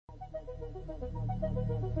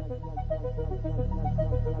Hey,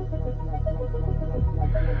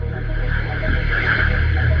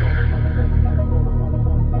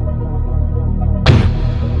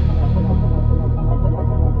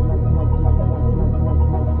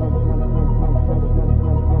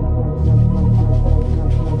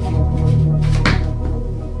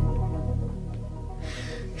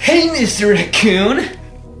 Mr. Racoon!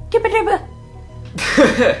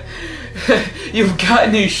 You've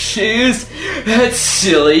got new shoes? That's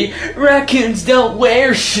silly. Raccoons don't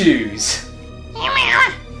wear shoes.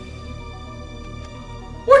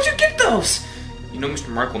 Where'd you get those? You know Mr.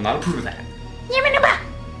 Mark will not approve of that.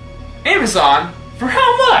 Amazon? For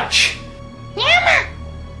how much?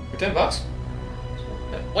 For $10?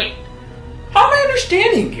 Wait, how am I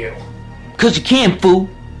understanding you? 'Cause you can, fool.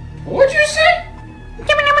 What'd you say?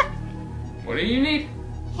 What do you need?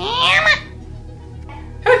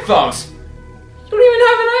 Headphones! You don't even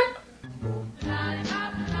have an iPod?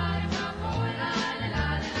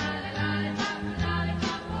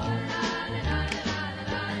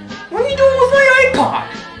 What are you doing with my iPod?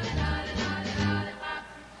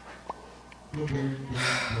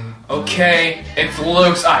 Okay, it's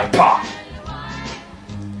Luke's iPod.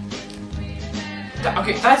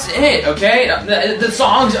 Okay, that's it, okay? The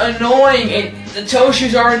song's annoying, and the toe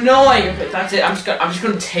shoes are annoying. Okay, that's it. I'm just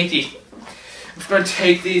gonna take these. I'm just gonna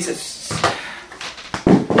take these.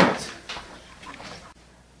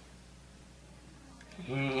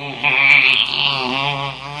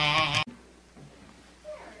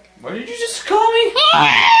 What did you just call me?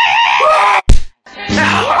 I'm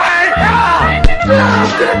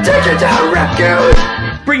gonna take you down, Racoon!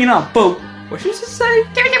 Bring it on, fool. What did you just say?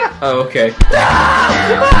 Oh, okay.